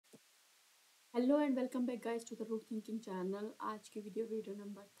Hello and welcome back guys to the root thinking channel. आज की video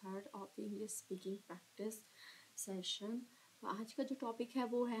number 3 of the English speaking practice session. आज का जो topic है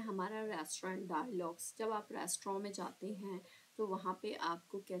वो है हमारा रेस्टोरेंट डायलॉग्स। जब आप रेस्टोरेंट में जाते हैं तो वहाँ पे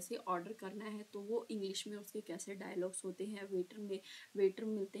आपको कैसे ऑर्डर करना है, तो वो इंग्लिश में उसके कैसे डायलॉग्स होते हैं। वेटर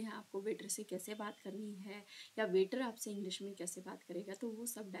मिलते हैं आपको, वेटर से कैसे बात करनी है या वेटर आपसे इंग्लिश में कैसे बात करेगा, तो वो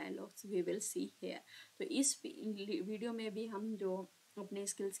सब dialogues we will see here. तो इस वीडियो में भी हम जो अपने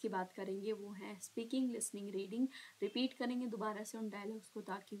स्किल्स की बात करेंगे वो है स्पीकिंग, लिसनिंग, रीडिंग। रिपीट करेंगे दोबारा से उन डायलॉग्स को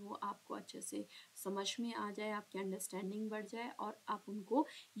ताकि वो आपको अच्छे से समझ में आ जाए, आपकी अंडरस्टैंडिंग बढ़ जाए और आप उनको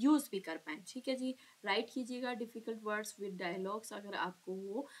यूज़ भी कर पाएँ। ठीक है जी। राइट कीजिएगा डिफ़िकल्ट वर्ड्स विद डायलॉग्स अगर आपको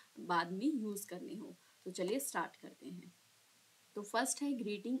वो बाद में यूज़ करने हो। तो चलिए स्टार्ट करते हैं। तो फर्स्ट है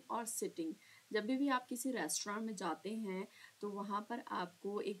ग्रीटिंग और सिटिंग। जब भी आप किसी रेस्टोरेंट में जाते हैं तो वहाँ पर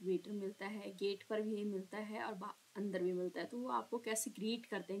आपको एक वेटर मिलता है, गेट पर भी मिलता है और अंदर भी मिलता है। तो वो आपको कैसे ग्रीट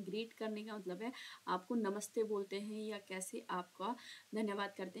करते हैं, ग्रीट करने का मतलब है आपको नमस्ते बोलते हैं या कैसे आपका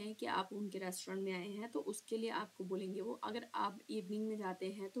धन्यवाद करते हैं कि आप उनके रेस्टोरेंट में आए हैं। तो उसके लिए आपको बोलेंगे वो, अगर आप इवनिंग में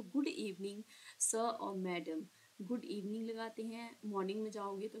जाते हैं तो गुड इवनिंग सर और मैडम, गुड इवनिंग लगाते हैं। मॉर्निंग में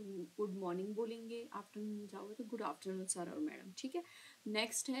जाओगे तो गुड मॉर्निंग बोलेंगे, आफ्टरनून में जाओगे तो गुड आफ्टरनून सर और मैडम। ठीक है।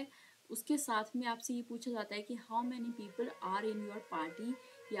 नेक्स्ट है, उसके साथ में आपसे ये पूछा जाता है कि how many people are in your party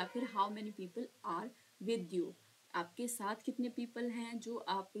या फिर how many people are with you. आपके साथ कितने पीपल हैं जो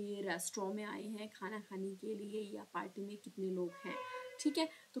आप ये रेस्टोरेंट में आए हैं खाना खाने के लिए, या पार्टी में कितने लोग हैं। ठीक है।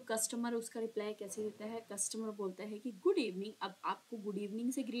 तो कस्टमर उसका रिप्लाई कैसे देता है, कस्टमर बोलता है कि गुड इवनिंग। अब आपको गुड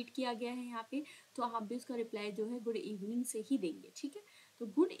इवनिंग से ग्रीट किया गया है यहाँ पे, तो आप भी उसका रिप्लाई जो है गुड इवनिंग से ही देंगे। ठीक है। तो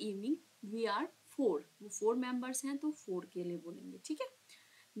गुड इवनिंग, वी आर 4, वो 4 मेंबर्स हैं तो 4 के लिए बोलेंगे। ठीक है।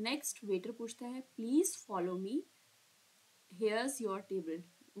 नेक्स्ट वेटर पूछता है please follow me, hairs your table.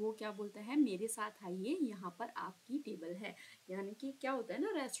 वो क्या बोलता है, मेरे साथ आइए, यहाँ पर आपकी टेबल है। यानी कि क्या होता है ना,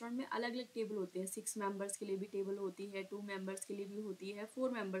 रेस्टोरेंट में अलग अलग टेबल होते हैं। 6 मेंबर्स के लिए भी टेबल होती है, 2 मेंबर्स के लिए भी होती है,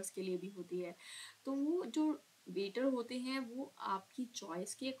 4 मेंबर्स के लिए भी होती है। तो वो जो वेटर होते हैं वो आपकी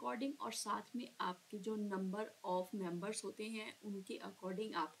चॉइस के अकॉर्डिंग और साथ में आपके जो नंबर ऑफ मेंबर्स होते हैं उनके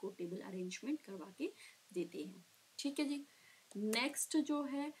अकॉर्डिंग आपको टेबल अरेंजमेंट करवा के देते हैं। ठीक है जी। नेक्स्ट जो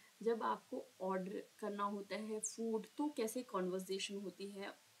है, जब आपको ऑर्डर करना होता है फूड तो कैसे कॉन्वर्जेशन होती है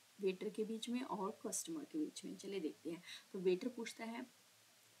वेटर के बीच में और कस्टमर के बीच में, चलिए देखते हैं। तो वेटर पूछता है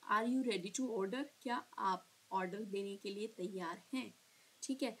are you ready to order, क्या आप ऑर्डर देने के लिए तैयार हैं।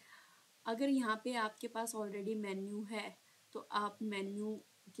 ठीक है। अगर यहाँ पे आपके पास ऑलरेडी मेन्यू है तो आप मेन्यू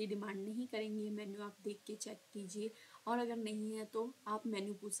की डिमांड नहीं करेंगे, मेन्यू आप देख के चेक कीजिए। और अगर नहीं है तो आप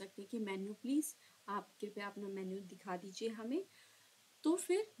मेन्यू पूछ सकते हैं कि मेन्यू प्लीज़, आप कृपया अपना मेन्यू दिखा दीजिए हमें। तो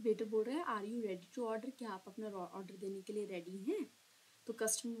फिर वेटर बोल रहा है are you ready to order, क्या आप अपना ऑर्डर देने के लिए रेडी हैं। तो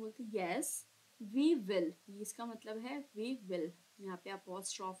कस्टमर बोलते हैं यस वी विल। इसका मतलब है वी विल, यहाँ पे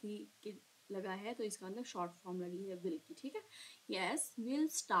अपॉस्ट्रॉफी के लगा है तो इसका मतलब शॉर्ट फॉर्म लगी है विल की। ठीक है। Yes will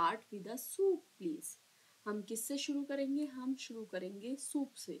start with a soup please. हम किससे शुरू करेंगे, हम शुरू करेंगे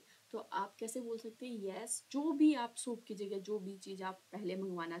सूप से। तो आप कैसे बोल सकते हैं यस, जो भी आप सूप की जगह जो भी चीज़ आप पहले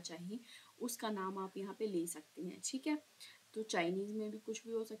मंगवाना चाहें उसका नाम आप यहाँ पे ले सकते हैं। ठीक है। तो चाइनीज़ में भी कुछ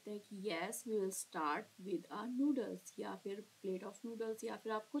भी हो सकता है कि yes we will start with uh noodles, या फिर प्लेट ऑफ नूडल्स, या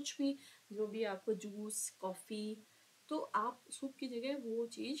फिर आप कुछ भी जो भी आपको जूस कॉफ़ी, तो आप सूप की जगह वो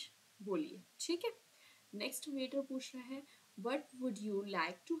चीज़ बोलिए। ठीक है। नेक्स्ट वेटर पूछ रहा है what would you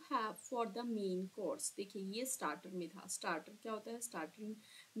like to have for the main course. देखिए ये स्टार्टर में था। स्टार्टर क्या होता है, स्टार्टर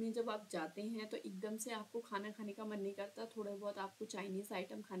में जब आप जाते हैं तो एकदम से आपको खाना खाने का मन नहीं करता, थोड़ा बहुत आपको चाइनीज़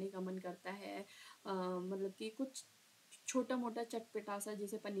आइटम खाने का मन करता है। मतलब कि कुछ छोटा मोटा चटपटा सा,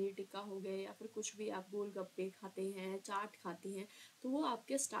 जैसे पनीर टिक्का हो गया या फिर कुछ भी आप गोलगप्पे खाते हैं, चाट खाते हैं, तो वो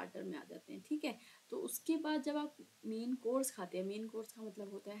आपके स्टार्टर में आ जाते हैं। ठीक है। तो उसके बाद जब आप मेन कोर्स खाते हैं, मेन कोर्स का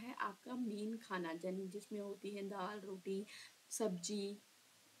मतलब होता है आपका मेन खाना, जिसमें होती है दाल रोटी सब्जी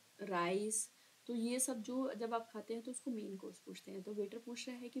राइस। तो ये सब जो जब आप खाते हैं तो उसको मेन कोर्स पूछते हैं। तो वेटर पूछ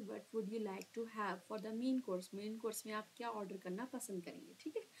रहा है कि what would you like to have for the main course, main course में आप क्या ऑर्डर करना पसंद करेंगे।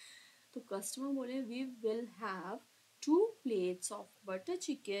 ठीक है। तो कस्टमर बोले we will have 2 plates of butter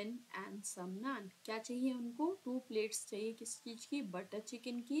chicken and some नान। क्या चाहिए उनको, 2 प्लेट्स चाहिए किस चीज़ की, बटर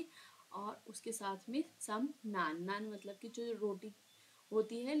चिकन की, और उसके साथ में सम नान। नान मतलब कि जो रोटी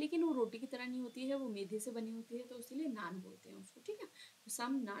होती है, लेकिन वो रोटी की तरह नहीं होती है, वो मैदे से बनी होती है तो इसीलिए नान बोलते हैं उसको। ठीक है। तो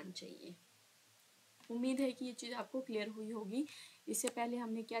सम नान चाहिए। उम्मीद है कि ये चीज़ आपको क्लियर हुई होगी। इससे पहले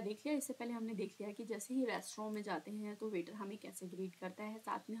हमने क्या देख लिया, इससे पहले हमने देख लिया कि जैसे ही रेस्टोरेंट में जाते हैं तो वेटर हमें कैसे ग्रीट करता है,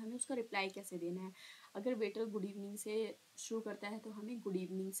 साथ में हमें उसका रिप्लाई कैसे देना है। अगर वेटर गुड इवनिंग से शुरू करता है तो हमें गुड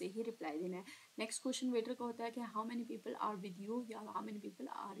इवनिंग से ही रिप्लाई देना है। नेक्स्ट क्वेश्चन वेटर का होता है कि how many people are with you या how many people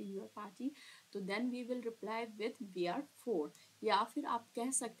are in your party, तो then we will reply with we are 4। या फिर आप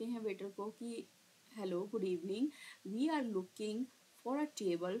कह सकते हैं वेटर को कि hello good evening, we are looking for a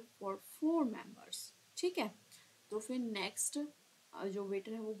table for 4 members. ठीक है, तो फिर नेक्स्ट जो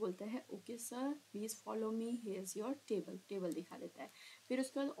वेटर है वो बोलता है okay sir please follow me, here is your table, table दिखा देता है। फिर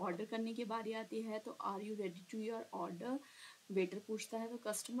उसके बाद ऑर्डर करने की बारी आती है, तो are you ready to your order, waiter पूछता है, तो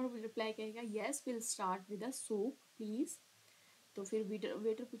कस्टमर रिप्लाई करेगा yes will start with a soup please. तो फिर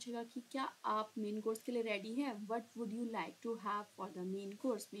वेटर पूछेगा कि क्या आप मेन कोर्स के लिए रेडी हैं, what would you like to have for the main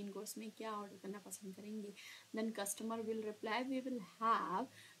course, main course में क्या ऑर्डर करना पसंद करेंगे। Then customer will reply we will have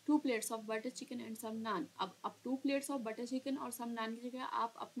 2 plates of butter chicken and some नान। अब 2 प्लेट्स ऑफ बटर चिकन और सम नान की जगह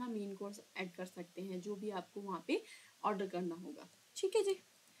आप अपना मेन कोर्स ऐड कर सकते हैं, जो भी आपको वहाँ पे ऑर्डर करना होगा। ठीक है जी।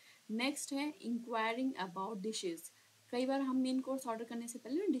 नेक्स्ट है इंक्वायरिंग अबाउट डिशेज। कई बार हम मेन कोर्स ऑर्डर करने से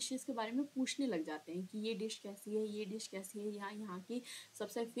पहले डिशेस के बारे में पूछने लग जाते हैं कि ये डिश कैसी है, ये डिश कैसी है, यहाँ की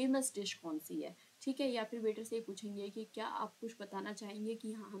सबसे फेमस डिश कौन सी है। ठीक है, या फिर वेटर से पूछेंगे कि क्या आप कुछ बताना चाहेंगे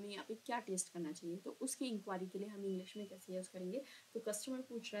कि हाँ हमें यहाँ पे क्या टेस्ट करना चाहिए, तो उसकी इंक्वायरी के लिए हम इंग्लिश में कैसे यूज़ करेंगे। तो कस्टमर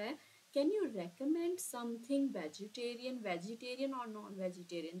पूछ रहा है can you recommend something vegetarian, vegetarian और नॉन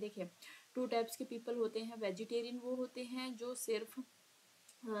वेजिटेरियन। देखिए 2 टाइप्स के पीपल होते हैं। वेजिटेरियन वो होते हैं जो सिर्फ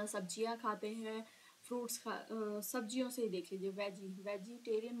सब्जियां खाते हैं, फ्रूट्स सब्जियों से ही देख लीजिए।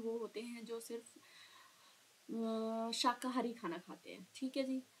 वेजिटेरियन वो होते हैं जो सिर्फ शाकाहारी खाना खाते हैं। ठीक है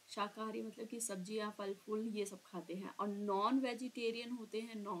जी, शाकाहारी मतलब कि सब्जियां फल फूल ये सब खाते हैं। और नॉन वेजिटेरियन होते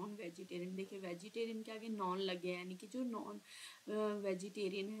हैं, नॉन वेजिटेरियन देखिए वेजिटेरियन के आगे नॉन लग गया, यानी कि जो नॉन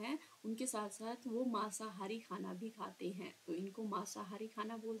वेजिटेरियन है उनके साथ साथ वो मांसाहारी खाना भी खाते हैं, तो इनको मांसाहारी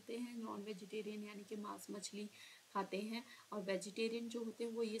खाना बोलते हैं। नॉन वेजिटेरियन यानी कि मांस मछली खाते हैं। और वेजिटेरियन जो होते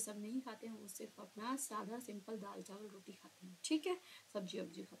हैं वो ये सब नहीं खाते हैं, वो सिर्फ अपना सादा सिंपल दाल चावल रोटी खाते हैं। ठीक है, सब्जी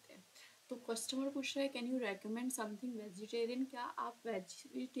वब्जी खाते हैं। तो कस्टमर पूछ रहा है can you recommend something vegetarian, क्या आप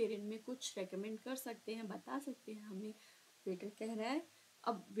वेजिटेरियन में कुछ रेकमेंड कर सकते हैं, बता सकते हैं हमें। वेटर कह रहा है,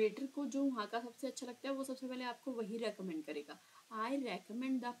 अब वेटर को जो वहाँ का सबसे अच्छा लगता है वो सबसे पहले आपको वही रेकमेंड करेगा। I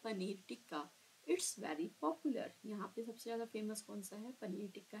recommend the paneer tikka, it's very popular. यहाँ पे सबसे ज़्यादा फेमस कौन सा है,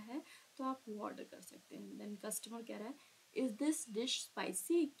 पनीर टिक्का है, तो आप वो ऑर्डर कर सकते हैं। देन कस्टमर कह रहा है इज़ दिस डिश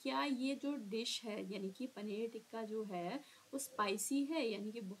स्पाइसी, क्या ये जो डिश है यानी कि पनीर टिक्का जो है वो स्पाइसी है,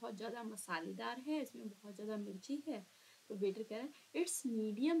 यानी कि बहुत ज़्यादा मसालेदार है, इसमें बहुत ज़्यादा मिर्ची है। तो वेटर कह रहा है इट्स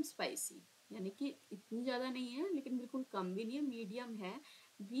मीडियम स्पाइसी, यानी कि इतनी ज़्यादा नहीं है लेकिन बिल्कुल कम भी नहीं है, मीडियम है।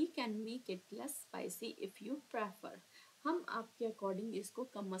 We can make it less spicy if you prefer, हम आपके अकॉर्डिंग इसको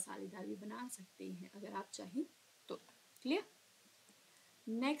कम मसालेदार भी बना सकते हैं अगर आप चाहें तो। क्लियर।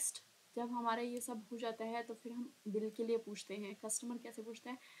 नेक्स्ट जब हमारा ये सब हो जाता है तो फिर हम बिल के लिए पूछते हैं। कस्टमर कैसे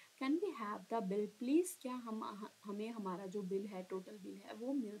पूछता है can we have the bill please, क्या हमें हमारा जो बिल है टोटल बिल है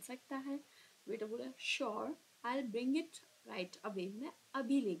वो मिल सकता है। वेटर बोला sure I bring it right away, मैं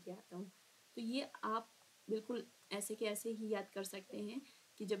अभी लेके आता हूँ। तो ये आप बिल्कुल ऐसे के ऐसे ही याद कर सकते हैं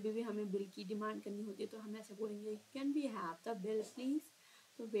कि जब भी हमें बिल की डिमांड करनी होती है तो हम ऐसे बोलेंगे can we have the bill please.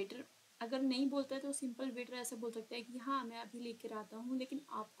 तो वेटर अगर नहीं बोलता है तो सिंपल वेटर ऐसे बोल सकता है कि हाँ मैं अभी लेकर आता हूँ, लेकिन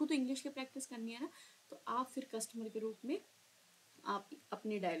आपको तो इंग्लिश की प्रैक्टिस करनी है ना, तो आप फिर कस्टमर के रूप में आप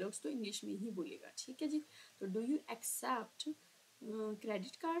अपने डायलॉग्स तो इंग्लिश में ही बोलेगा। ठीक है जी। तो do you accept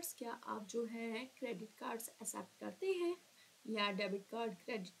credit cards, क्या आप जो है क्रेडिट कार्ड्स एक्सेप्ट करते हैं, या डेबिट कार्ड,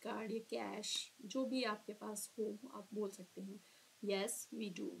 क्रेडिट कार्ड या कैश जो भी आपके पास हो आप बोल सकते हैं। Yes we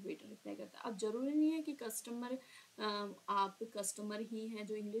do, waiter reply करता है। अब जरूरी नहीं है कि कस्टमर आप कस्टमर ही हैं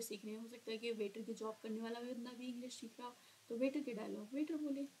जो इंग्लिश सीख रहे हैं, हो सकता है कि वेटर की जॉब करने वाला बंदा भी इंग्लिश सीख रहा हो, तो वेटर के डायलॉग वेटर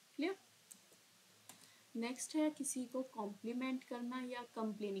बोले। क्लियर। नेक्स्ट है किसी को कॉम्प्लीमेंट करना या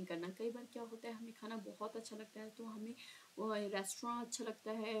कंप्लेनिंग करना। कई बार क्या होता है हमें खाना बहुत अच्छा लगता है, तो हमें रेस्टोरेंट अच्छा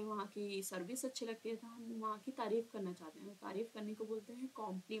लगता है, वहाँ की सर्विस अच्छी लगती है, तो हम वहाँ की तारीफ़ करना चाहते हैं, तारीफ़ करने को बोलते हैं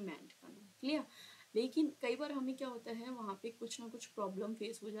कॉम्प्लीमेंट करना। क्लियर। लेकिन कई बार हमें क्या होता है वहाँ पे कुछ ना कुछ प्रॉब्लम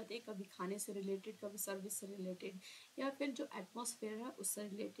फेस हो जाती है, कभी खाने से रिलेटेड, कभी सर्विस से रिलेटेड, या फिर जो एटमॉस्फेयर है उससे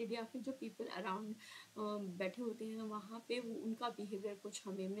रिलेटेड, या फिर जो पीपल अराउंड बैठे होते हैं वहाँ पे वो उनका बिहेवियर कुछ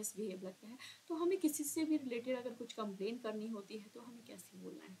हमें मिसबिहेव लगता है। तो हमें किसी से भी रिलेटेड अगर कुछ कंप्लेन करनी होती है तो हमें कैसे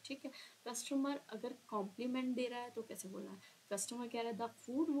बोलना है। ठीक है, कस्टमर अगर कॉम्प्लीमेंट दे रहा है तो कैसे बोलना है। कस्टमर कह रहा है the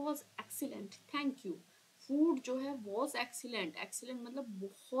food was excellent thank you, food जो है वॉज एक्सीलेंट, एक्सीलेंट मतलब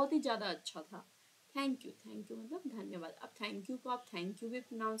बहुत ही ज़्यादा अच्छा था। थैंक यू मतलब धन्यवाद। अब थैंक यू को आप थैंक यू भी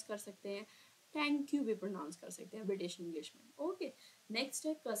प्रोनाउंस कर सकते हैं, थैंक यू भी प्रोनाउंस कर सकते हैं ब्रिटिश इंग्लिश में। ओके। नेक्स्ट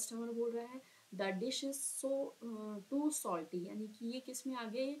है कस्टमर बोल रहा है the dish is so to salty, यानी कि ये किस में आ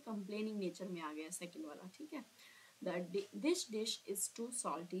गया, ये कंप्लेनिंग नेचर में आ गया सेकंड वाला, ठीक है। This dish is to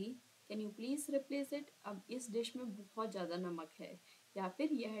salty, can you please replace it. अब इस डिश में बहुत ज़्यादा नमक है, या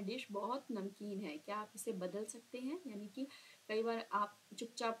फिर यह डिश बहुत नमकीन है, क्या आप इसे बदल सकते हैं। यानी कि कई बार आप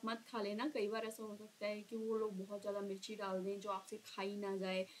चुपचाप मत खा लेना, कई बार ऐसा हो सकता है कि वो लोग बहुत ज़्यादा मिर्ची डाल दें जो आपसे खाई ना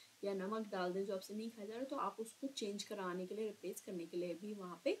जाए, या नमक डाल दें जो आपसे नहीं खाया जा रहा, तो आप उसको चेंज कराने के लिए, रिप्लेस करने के लिए भी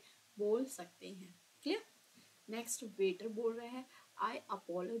वहाँ पे बोल सकते हैं। क्लियर। नेक्स्ट वेटर बोल रहे हैं, आई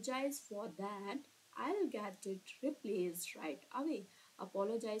apologise for that, I will get it replace right away.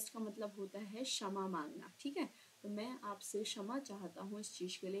 Apologise का मतलब होता है क्षमा मांगना, ठीक है। तो मैं आपसे क्षमा चाहता हूँ इस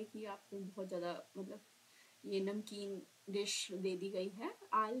चीज़ के लिए कि आपको बहुत ज़्यादा मतलब ये नमकीन डिश दे दी गई है।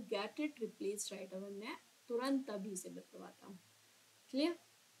 I will get it replace right away, मैं तुरंत अभी से बतलवाता हूँ। क्लियर।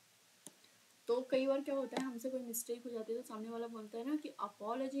 तो कई बार क्या होता है, हमसे कोई मिस्टेक हो जाती है तो सामने वाला बोलता है ना कि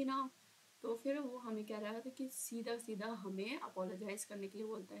अपॉलॉजी ना, तो फिर वो हमें कह रहा था कि सीधा सीधा हमें अपोलोजाइज करने के लिए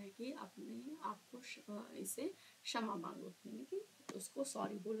बोलता है कि अपने आपको इसे क्षमा मांगो, यानी कि उसको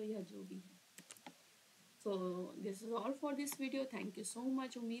सॉरी बोलो या जो भी है। So this is all for this video, thank you so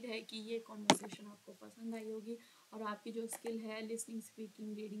much. उम्मीद है कि ये कॉन्वर्सेशन आपको पसंद आई होगी और आपकी जो स्किल है लिसनिंग,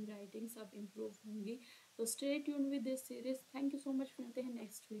 स्पीकिंग, रीडिंग, राइटिंग सब इम्प्रूव होंगी। तो stay tuned with this series. Thank you so much, मिलते हैं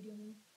नेक्स्ट वीडियो में।